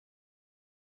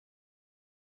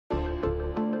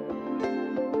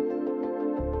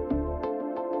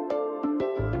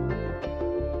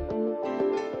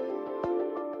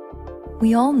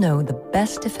We all know the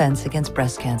best defense against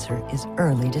breast cancer is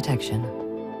early detection.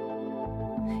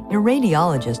 Your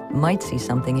radiologist might see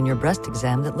something in your breast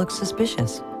exam that looks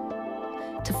suspicious.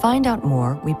 To find out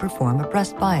more, we perform a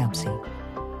breast biopsy.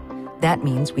 That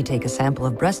means we take a sample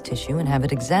of breast tissue and have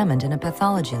it examined in a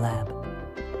pathology lab.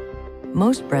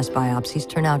 Most breast biopsies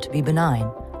turn out to be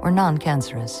benign or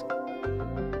non-cancerous.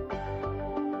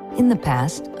 In the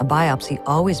past, a biopsy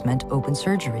always meant open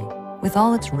surgery, with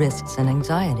all its risks and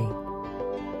anxiety.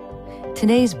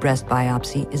 Today's breast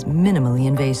biopsy is minimally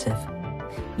invasive,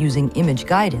 using image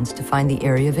guidance to find the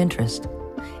area of interest,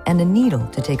 and a needle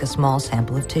to take a small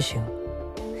sample of tissue.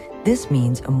 This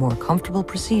means a more comfortable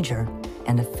procedure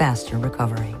and a faster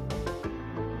recovery.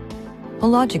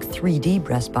 Hologic 3D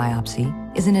breast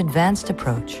biopsy is an advanced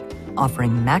approach,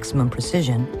 offering maximum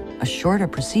precision, a shorter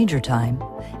procedure time,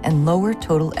 and lower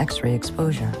total X-ray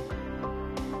exposure.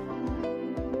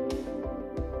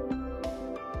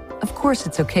 Of course,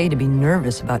 it's okay to be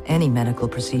nervous about any medical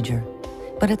procedure,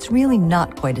 but it's really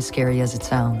not quite as scary as it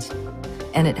sounds,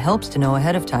 and it helps to know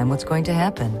ahead of time what's going to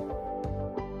happen.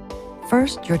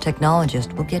 First, your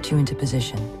technologist will get you into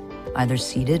position, either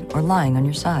seated or lying on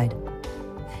your side.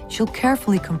 She'll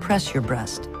carefully compress your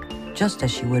breast, just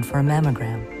as she would for a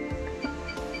mammogram.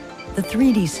 The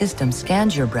 3D system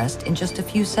scans your breast in just a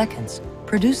few seconds,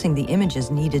 producing the images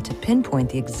needed to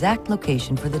pinpoint the exact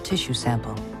location for the tissue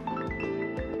sample.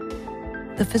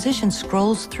 The physician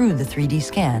scrolls through the 3D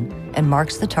scan and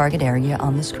marks the target area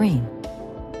on the screen.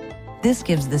 This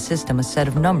gives the system a set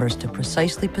of numbers to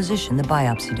precisely position the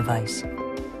biopsy device.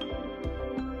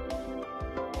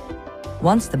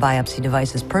 Once the biopsy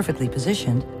device is perfectly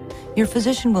positioned, your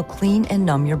physician will clean and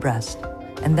numb your breast,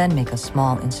 and then make a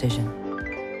small incision.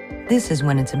 This is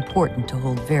when it's important to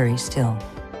hold very still.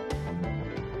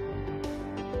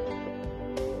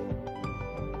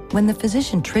 When the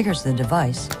physician triggers the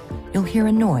device, you'll hear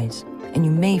a noise, and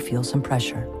you may feel some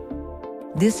pressure.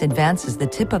 This advances the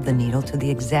tip of the needle to the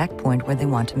exact point where they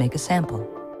want to make a sample.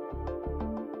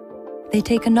 They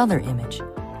take another image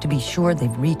to be sure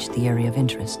they've reached the area of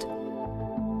interest.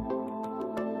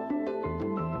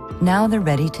 Now they're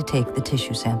ready to take the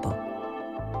tissue sample.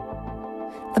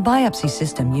 The biopsy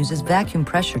system uses vacuum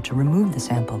pressure to remove the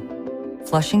sample,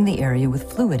 flushing the area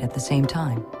with fluid at the same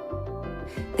time.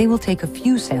 They will take a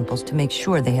few samples to make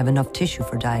sure they have enough tissue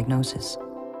for diagnosis.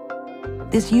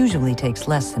 This usually takes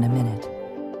less than a minute.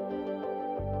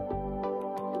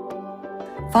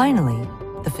 Finally,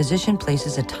 the physician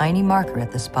places a tiny marker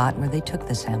at the spot where they took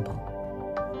the sample.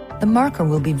 The marker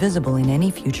will be visible in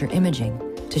any future imaging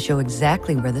to show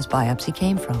exactly where this biopsy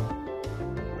came from.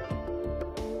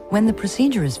 When the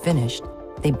procedure is finished,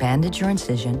 they bandage your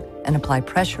incision and apply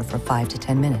pressure for 5 to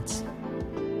 10 minutes.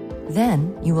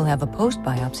 Then you will have a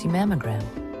post-biopsy mammogram.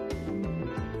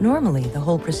 Normally, the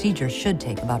whole procedure should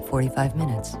take about 45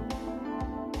 minutes.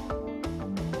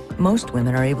 Most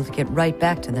women are able to get right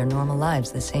back to their normal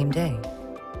lives the same day.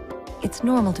 It's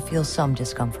normal to feel some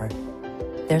discomfort.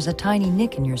 There's a tiny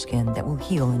nick in your skin that will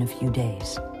heal in a few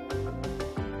days.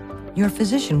 Your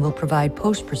physician will provide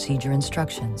post-procedure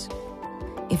instructions.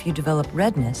 If you develop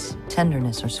redness,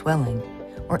 tenderness or swelling,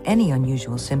 or any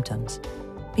unusual symptoms,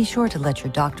 be sure to let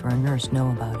your doctor or nurse know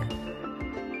about it.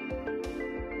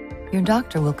 Your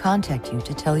doctor will contact you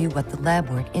to tell you what the lab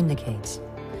work indicates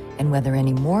and whether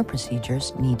any more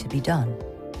procedures need to be done.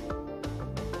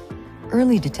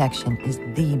 Early detection is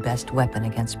the best weapon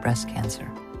against breast cancer.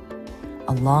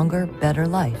 A longer, better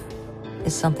life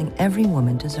is something every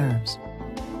woman deserves.